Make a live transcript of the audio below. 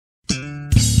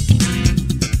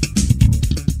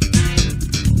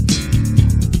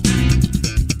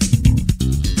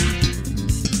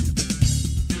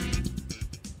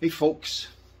folks,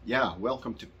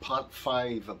 welcome to part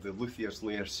 5 of the Luthier's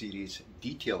Lair series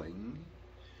detailing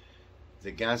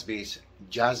the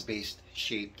Gazzbass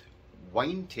shaped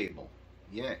wine table.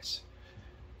 Yes,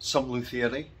 some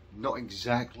Luthier, not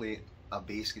exactly a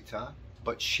bass guitar,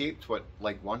 but shaped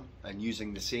like one and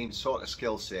using the same sort of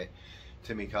skill set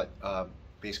to make a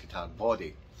bass guitar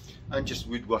body and just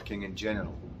woodworking in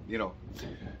general, you know.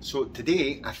 So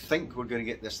today I think we're going to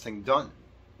get this thing done.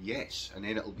 Yes, and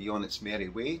then it'll be on its merry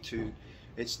way to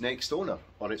its next owner,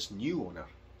 or its new owner,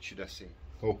 should I say.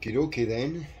 Okie dokie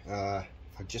then. I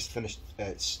just finished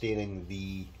staining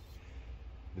the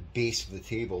base of the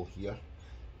table here,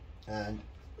 and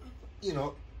you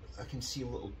know, I can see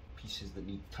little pieces that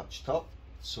need touched up.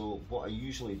 So what I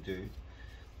usually do,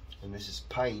 and this is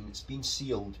pine, it's been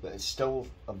sealed but it's still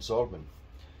absorbent,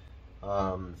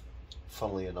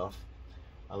 funnily enough.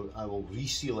 I will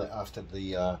reseal it after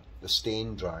the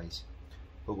stain dries,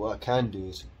 but what I can do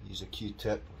is use a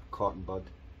Q-tip or cotton bud,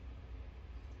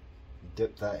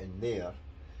 dip that in there,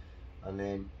 and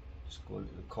then just go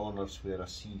into the corners where I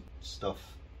see stuff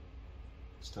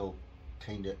still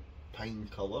kind of pine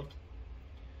coloured.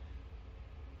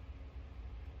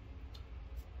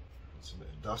 It's a bit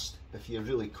of dust. If you're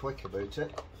really quick about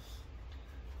it,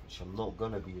 which I'm not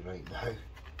going to be right now,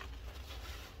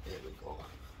 there we go.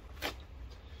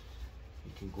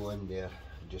 You can go in there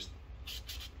and just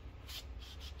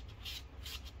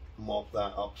mop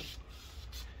that up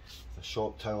with a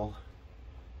shop towel,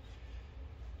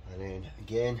 and then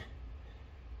again,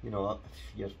 you know,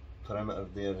 if your perimeter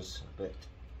there is a bit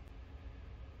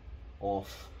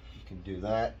off, you can do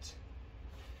that.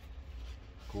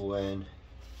 Go in,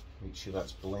 make sure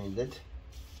that's blended.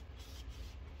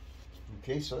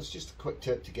 Okay, so it's just a quick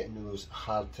tip to get into those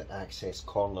hard to access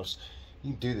corners.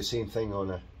 You can do the same thing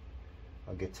on a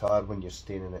guitar when you're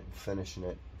staining it and finishing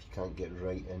it, if you can't get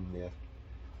right in there.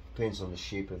 Depends on the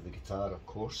shape of the guitar, of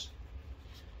course.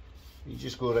 You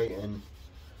just go right in,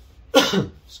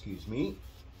 excuse me,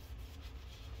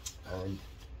 and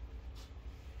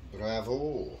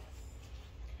bravo,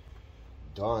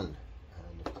 done.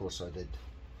 And of course I did,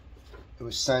 it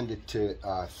was sanded to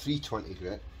 320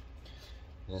 grit,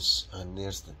 this, and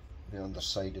there's the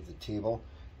underside of the table.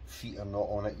 Feet are not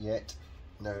on it yet.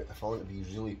 Now, if I want to be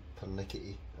really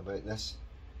pernickety about this,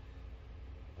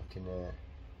 I can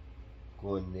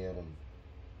go in there and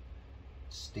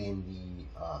stain the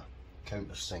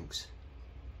countersinks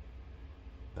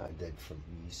that I did for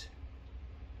these.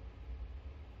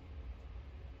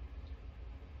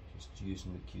 Just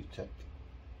using the Q-tip,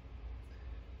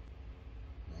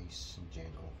 nice and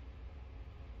gentle.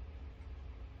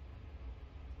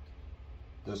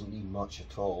 Doesn't need much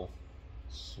at all,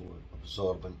 so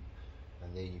absorbent.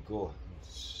 And there you go.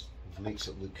 It makes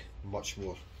it look much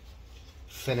more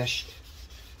finished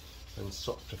and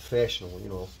sort of professional. You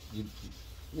know,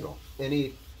 you know,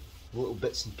 any little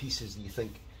bits and pieces that you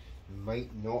think might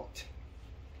not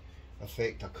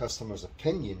affect a customer's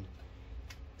opinion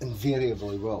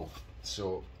invariably will.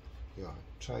 So, you know,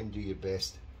 try and do your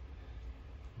best.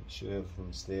 Make sure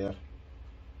everything's there.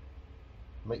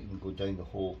 Might even go down the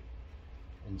whole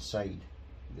inside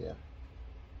there.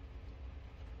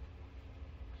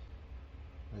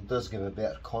 It does give a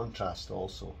better contrast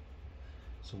also.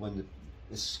 So when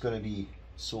this is going to be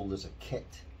sold as a kit,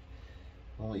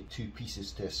 only three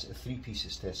pieces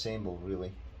to assemble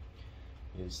really,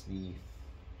 is the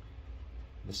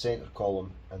center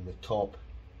column and the top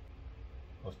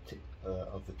of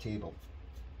the table.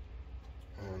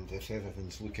 And if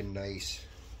everything's looking nice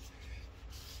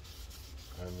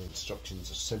and the instructions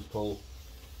are simple,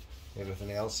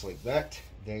 everything else like that,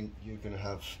 then you're going to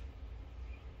have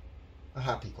a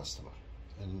happy customer,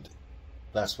 and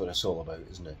that's what it's all about,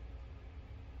 isn't it?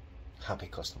 Happy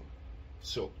customer.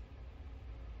 So,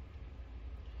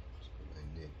 let's go down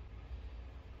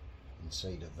the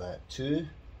inside of that too,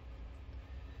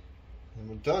 and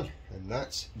we're done. And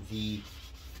that's the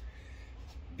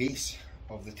base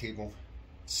of the table,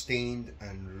 stained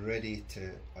and ready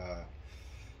to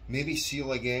maybe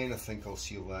seal again. I think I'll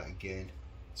seal that again,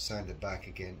 sand it back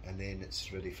again, and then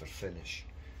it's ready for finish,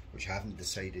 which I haven't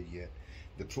decided yet.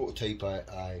 The prototype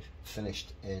I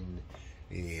finished in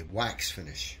a wax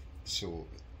finish, so,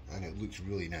 and it looks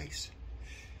really nice.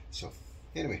 So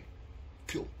anyway,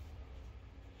 cool.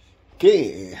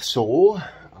 Okay, so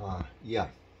yeah,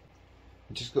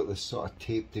 I just got this sort of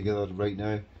tape together right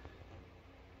now.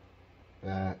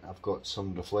 I've got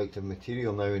some reflective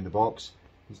material now in the box.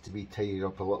 Needs to be tidied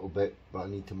up a little bit, but I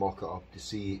need to mock it up to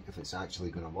see if it's actually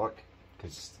going to work,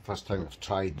 because it's the first time I've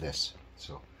tried this.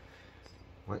 So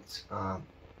let's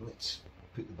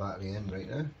put the battery in right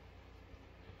now.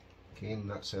 Okay, and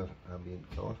that's our ambient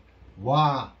colour.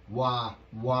 Wah, wah,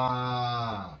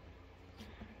 wah.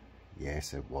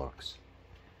 Yes, it works.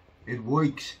 It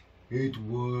works. It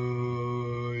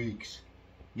works.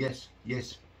 Yes,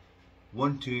 yes.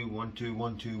 1 2 1 2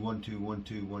 1 2 1 2 1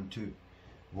 2 1 2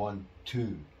 1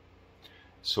 2.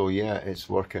 So yeah, it's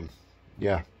working.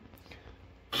 Yeah.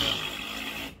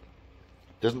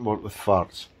 Doesn't work with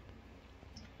farts.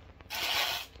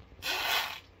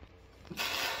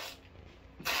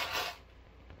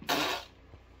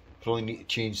 Probably need to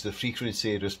change the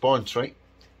frequency response, right?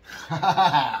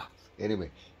 Anyway,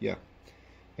 yeah,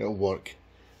 it'll work.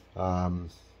 I'll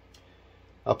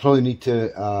probably need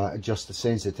to adjust the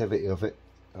sensitivity of it.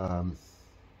 I'm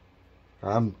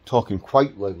talking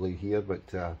quite loudly here,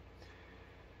 but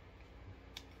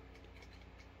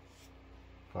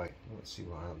right, let's see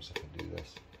what happens if I do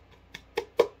this.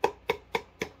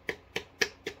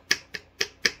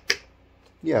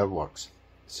 Yeah, it works.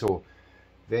 So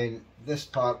then this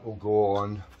part will go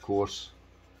on, of course,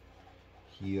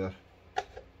 here,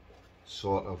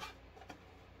 sort of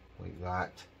like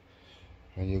that,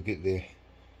 and you'll get the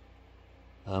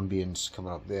ambience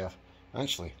coming up there.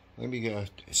 Actually, let me get a,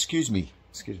 excuse me.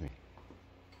 Is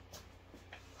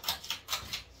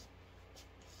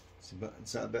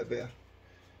that a bit better?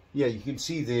 Yeah, you can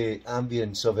see the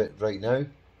ambience of it right now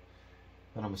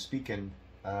when I'm speaking,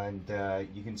 and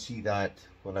you can see that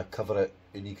when I cover it,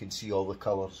 and you can see all the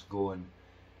colours going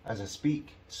as I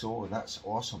speak. So that's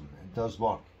awesome. It does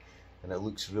work, and it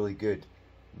looks really good.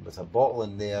 And with a bottle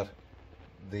in there,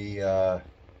 the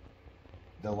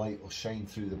light will shine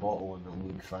through the bottle and it'll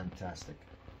look fantastic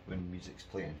when music's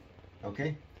playing.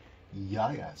 Okay?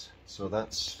 Yes. So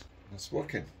that's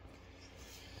working.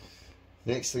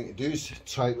 Next thing to do is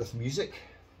try it with music.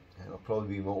 It'll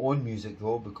probably be my own music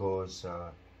though, because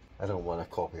I don't want a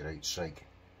copyright strike,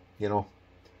 you know.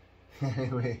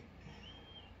 Anyway,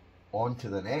 on to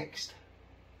the next.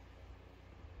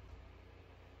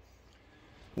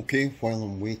 Okay, while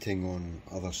I'm waiting on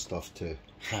other stuff to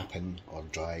happen or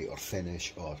dry or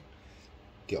finish or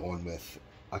get on with,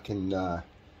 I can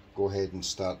go ahead and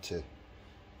start to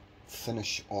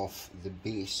finish off the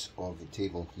base of the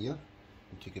table here.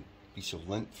 And take a piece of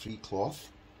lint-free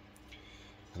cloth,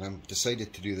 and I've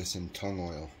decided to do this in tung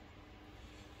oil,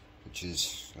 which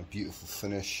is a beautiful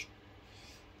finish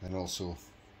and also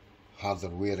harder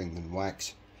wearing than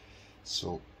wax.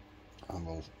 So I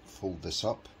will fold this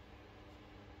up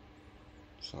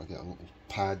so I get a little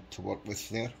pad to work with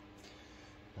there.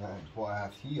 And what I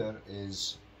have here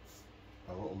is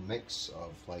a little mix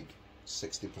of like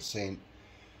 60%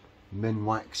 min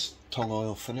wax tung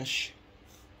oil finish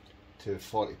to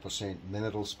 40%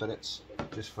 mineral spirits,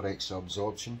 just for extra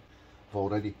absorption. I've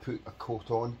already put a coat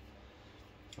on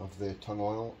of the tung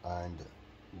oil and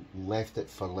left it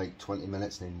for like 20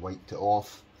 minutes and then wiped it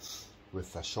off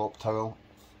with a shop towel,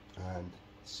 and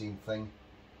same thing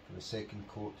for the second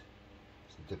coat.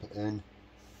 So dip it in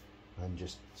and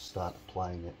just start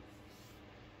applying it.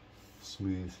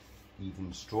 Smooth,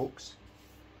 even strokes.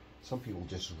 Some people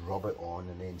just rub it on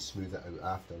and then smooth it out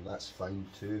after, and that's fine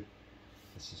too.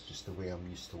 This is just the way I'm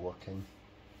used to working.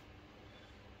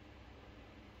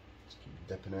 Just keep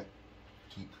dipping it,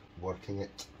 keep working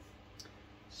it.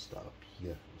 Start up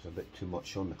here. There's a bit too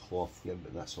much on the cloth here,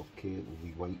 but that's okay. It will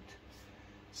be wiped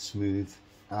smooth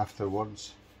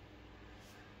afterwards.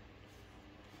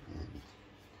 And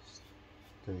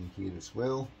down here as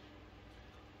well.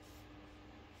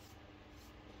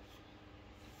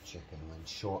 Checking one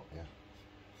shot there.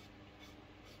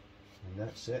 And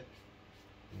that's it.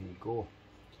 There you go.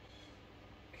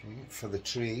 Okay, for the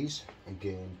trays,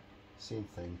 again, same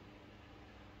thing.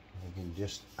 I can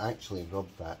just actually rub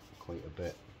that quite a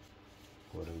bit.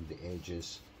 Go around the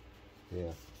edges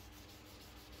there.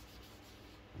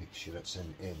 Make sure it's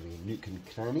in every nook and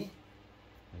cranny.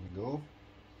 There you go.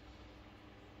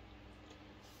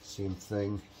 Same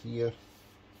thing here.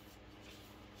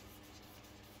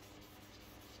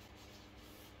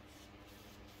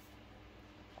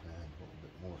 And a little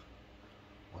bit more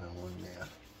oil on there.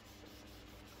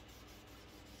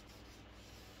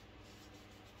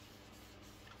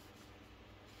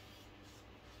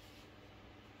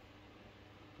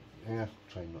 There,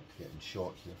 trying not to get in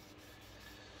shot here.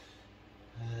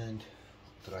 And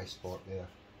dry spot there.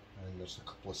 And there's a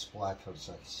couple of splatters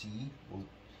I see. We'll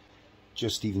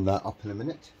just even that up in a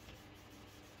minute.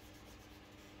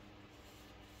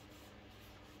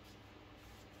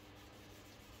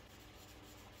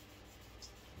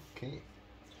 Okay,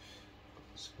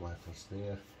 splatters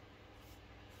there.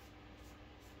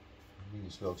 May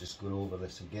as well just go over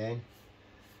this again.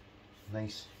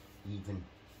 Nice even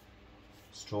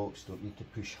strokes, don't need to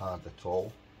push hard at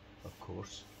all. of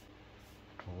course.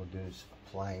 All we'll do is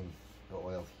applying the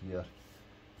oil here,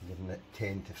 giving it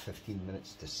 10 to 15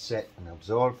 minutes to set and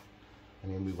absorb,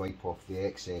 and then we wipe off the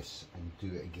excess and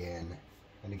do it again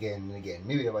and again and again,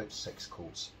 maybe about 6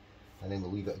 coats, and then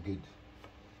we'll leave it a good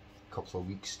couple of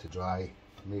weeks to dry,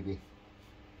 maybe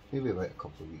about a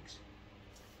couple of weeks,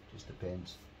 just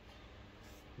depends.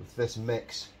 With this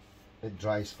mix, it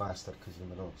dries faster because the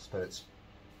mineral spirits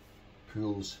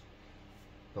pulls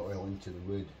the oil into the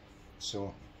wood.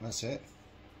 So that's it.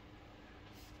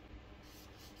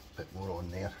 Bit more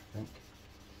on there, I think.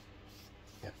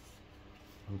 Yep.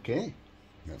 Okay,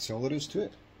 that's all there is to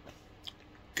it.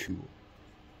 Cool.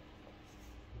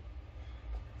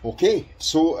 Okay,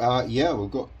 so yeah, we've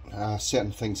got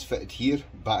certain things fitted here.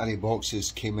 Battery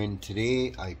boxes came in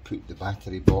today. I put the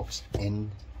battery box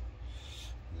in.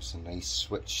 There's a nice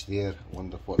switch there. I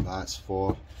wonder what that's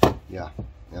for. Yeah,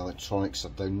 the electronics are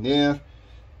down there.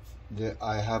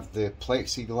 I have the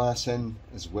plexiglass in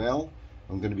as well.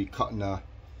 I'm going to be cutting a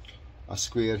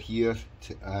square here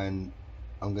and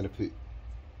I'm going to put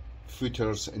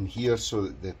footers in here so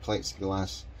that the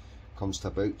plexiglass comes to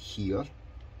about here.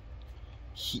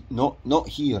 Not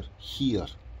here, here.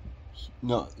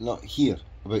 Not here,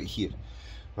 about here,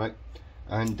 right?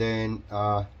 And then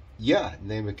yeah,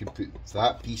 and then we can put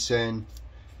that piece in,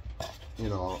 you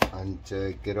know, and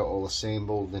get it all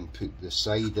assembled and put the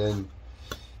side in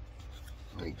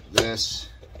like this,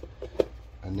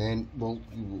 and then we'll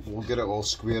get it all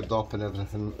squared up and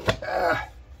everything. But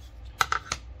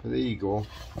there you go.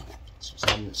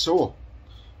 So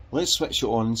let's switch it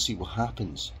on and see what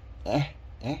happens.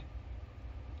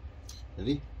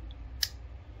 Ready?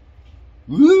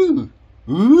 Woo!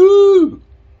 Woo!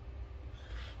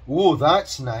 Oh,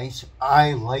 that's nice.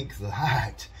 I like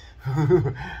that.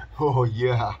 Oh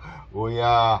yeah. Oh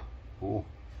yeah. Oh.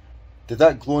 Did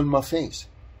that glow in my face?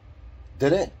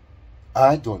 Did it?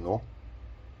 I don't know.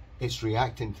 It's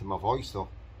reacting to my voice though.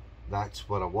 That's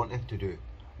what I want it to do.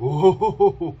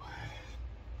 Oh.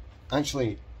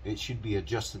 Actually, it should be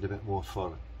adjusted a bit more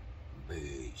for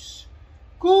bass.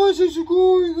 Guys, it's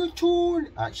going a tone.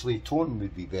 Actually, tone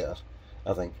would be better,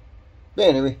 I think. But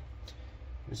anyway,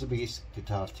 it's a bass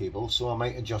guitar table, so I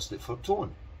might adjust it for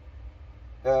tone.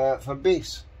 For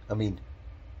bass, I mean.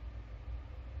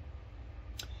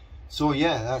 So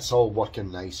yeah, that's all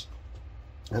working nice.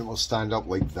 And it will stand up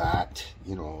like that,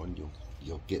 you know, and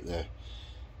you'll get the,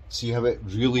 see how it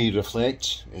really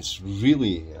reflects. It's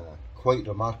really quite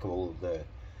remarkable, the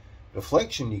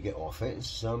reflection you get off it.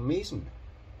 It's amazing.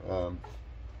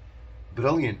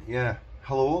 Brilliant, yeah.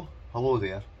 Hello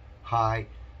there. Hi,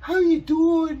 how you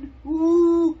doing?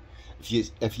 Ooh.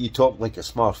 If you talk like a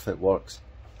Smurf, it works.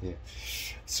 Yeah.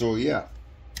 So yeah,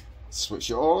 switch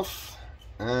it off,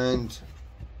 and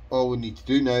all we need to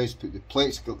do now is put the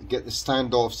plexiglass, get the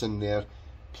standoffs in there,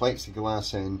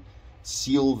 plexiglass in,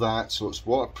 seal that so it's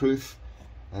waterproof,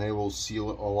 and I will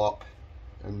seal it all up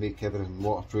and make everything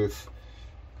waterproof,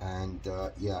 and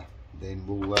yeah, then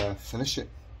we'll finish it,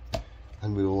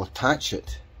 and we will attach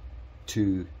it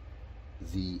to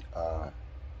the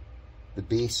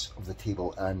base of the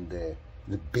table and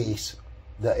the base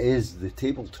that is the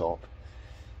tabletop,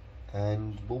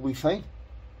 and we'll be fine,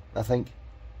 I think.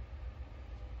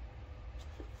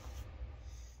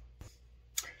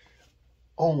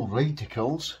 All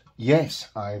righticles, yes,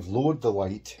 I've lowered the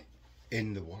light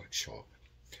in the workshop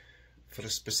for a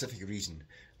specific reason.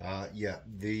 Yeah,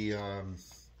 the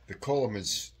column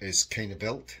is kind of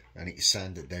built. I need to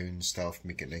sand it down and stuff,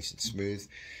 make it nice and smooth.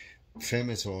 Trim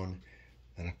is on,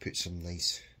 and I put some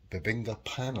nice Bibinga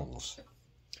panels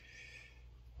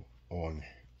on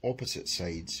opposite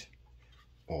sides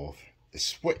of the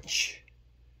switch,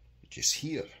 which is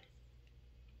here.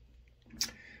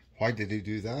 Why did I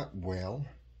do that? Well,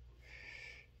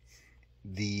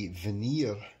 the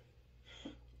veneer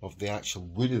of the actual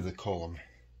wood of the column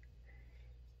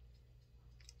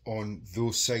on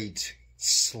those sides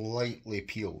slightly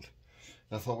peeled.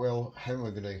 And I thought, well, how am I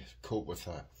going to cope with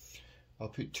that? I'll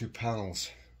put 2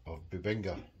 panels of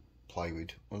Bibinga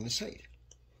plywood on the side.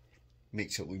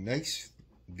 Makes it look nice.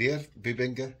 There,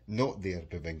 Bibinga, not there,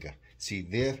 Bibinga. See,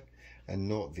 there and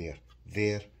not there.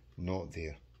 There, not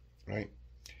there. Right?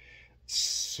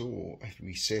 So if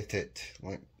we set it,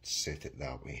 let's set it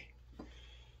that way.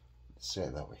 Set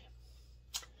it that way.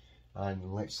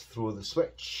 And let's throw the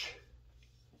switch,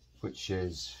 which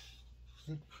is,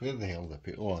 where the hell did I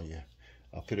put it? Oh yeah,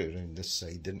 I put it around this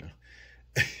side, didn't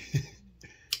I?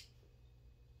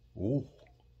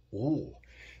 Oh.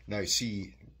 Now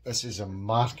see, this is a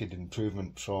marked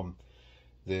improvement from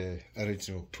the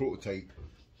original prototype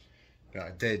that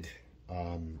I did,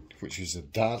 which was a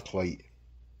dark light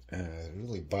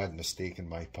Really bad mistake on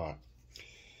my part.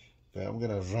 But I'm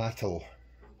going to rattle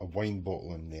a wine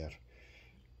bottle in there.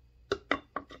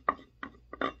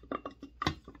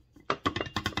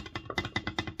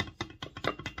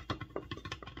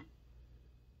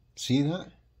 See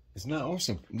that? Isn't that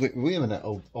awesome? Look, wait a minute,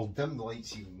 I'll dim the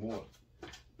lights even more.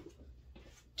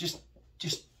 Just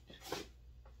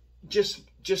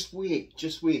wait.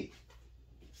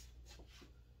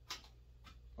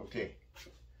 Okay,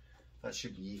 that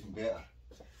should be even better.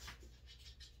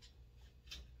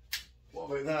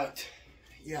 What about that?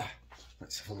 Yeah,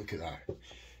 let's have a look at that.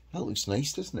 That looks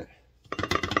nice, doesn't it?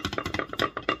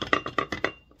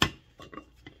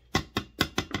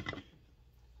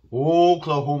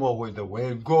 Oklahoma with the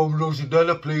wind comes rushing down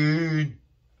the plain.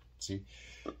 See,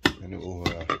 and it will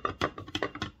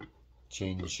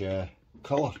change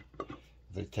colour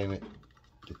every time it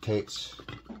detects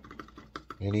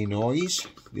any noise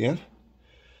there.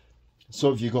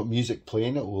 So if you've got music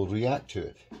playing, it will react to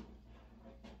it.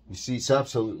 You see, it's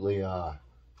absolutely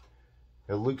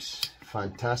it looks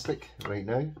fantastic right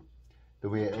now the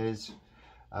way it is,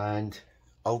 and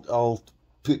I'll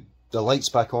put the lights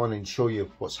back on and show you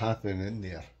what's happening in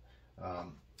there. Oh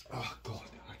God,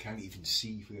 I can't even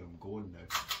see where I'm going now.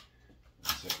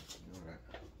 That's it. All right.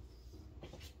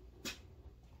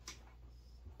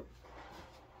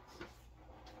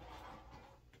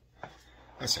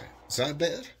 That's it. Is that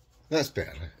better? That's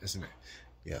better, isn't it?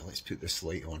 Yeah, let's put this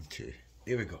light on too.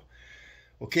 There we go.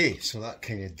 Okay, so that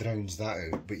kind of drowns that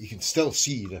out, but you can still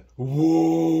see the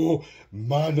whoa,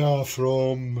 manna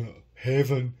from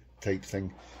heaven type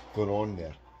thing going on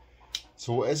there.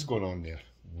 So what is going on there?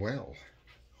 Well,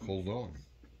 hold on.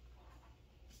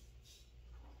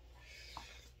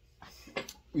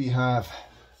 We have,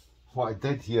 what I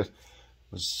did here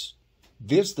was,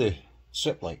 there's the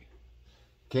strip light,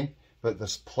 okay, but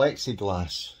there's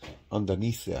plexiglass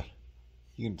underneath there.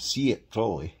 You can see it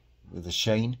probably with the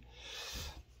shine,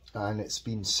 and it's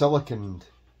been siliconed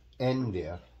in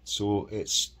there, so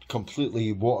it's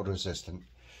completely water resistant,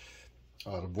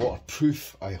 or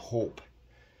waterproof, I hope,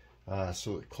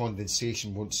 so that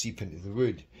condensation won't seep into the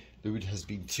wood. The wood has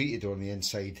been treated on the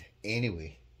inside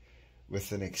anyway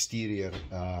with an exterior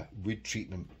wood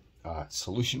treatment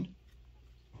solution.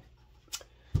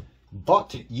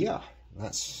 But yeah,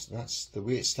 that's the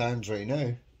way it stands right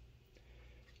now.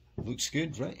 Looks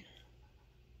good, right?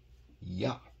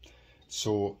 Yeah.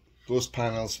 So those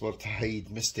panels were to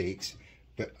hide mistakes,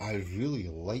 but I really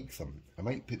like them. I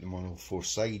might put them on all four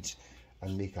sides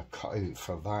and make a cutout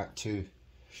for that too.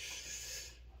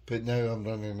 But now I'm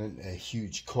running into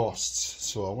huge costs,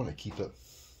 so I want to keep it,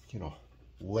 you know,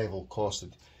 level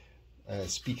costed.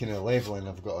 Speaking of leveling,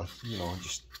 I've got to, you know,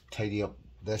 just tidy up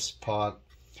this part,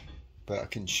 but I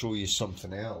can show you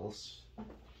something else.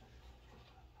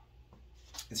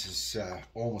 This is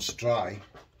almost dry.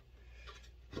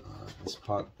 This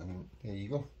part, and there you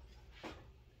go.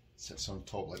 Sits on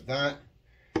top like that.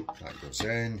 That goes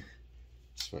in.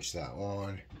 Switch that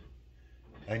on,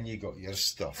 and you got your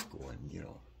stuff going, you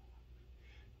know.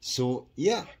 So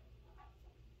yeah,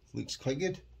 looks quite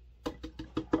good.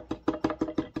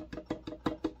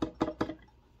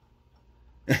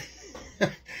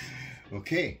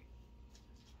 Okay,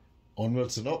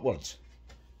 onwards and upwards.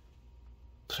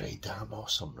 Pretty damn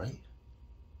awesome, right?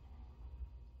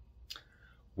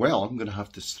 Well, I'm going to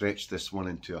have to stretch this one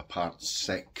into a part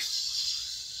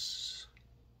 6.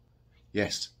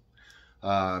 Yes.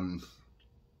 That's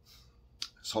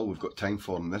all we've got time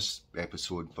for in this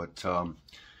episode, but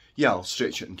yeah, I'll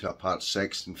stretch it into a part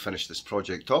 6 and finish this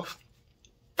project off,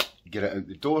 get it out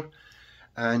the door,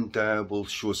 and we'll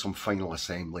show some final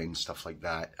assembly and stuff like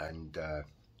that, and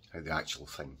how the actual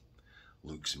thing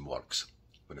looks and works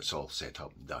when it's all set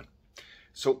up and done.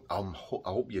 So I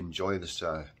hope you enjoy this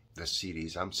this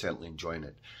series. I'm certainly enjoying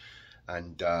it,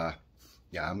 and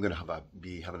yeah, I'm going to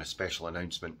be having a special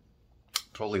announcement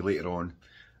probably later on.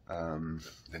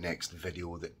 The next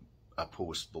video that I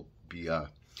post will be a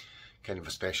kind of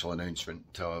a special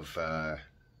announcement of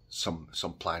some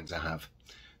plans I have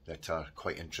that are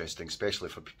quite interesting, especially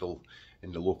for people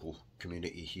in the local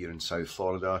community here in South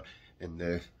Florida, in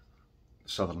the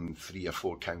southern 3 or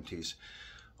 4 counties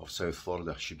of South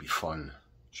Florida. Should be fun,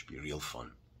 should be real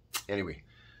fun. Anyway,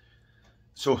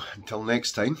 so until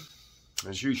next time,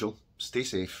 as usual, stay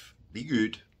safe, be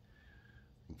good,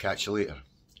 and catch you later.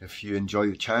 If you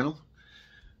enjoy the channel,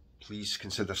 please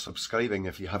consider subscribing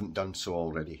if you haven't done so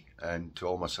already. And to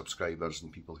all my subscribers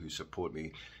and people who support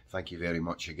me, thank you very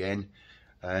much again.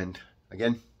 And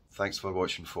again, thanks for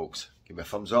watching, folks. Give me a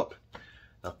thumbs up.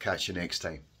 I'll catch you next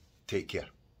time. Take care.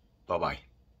 Bye-bye.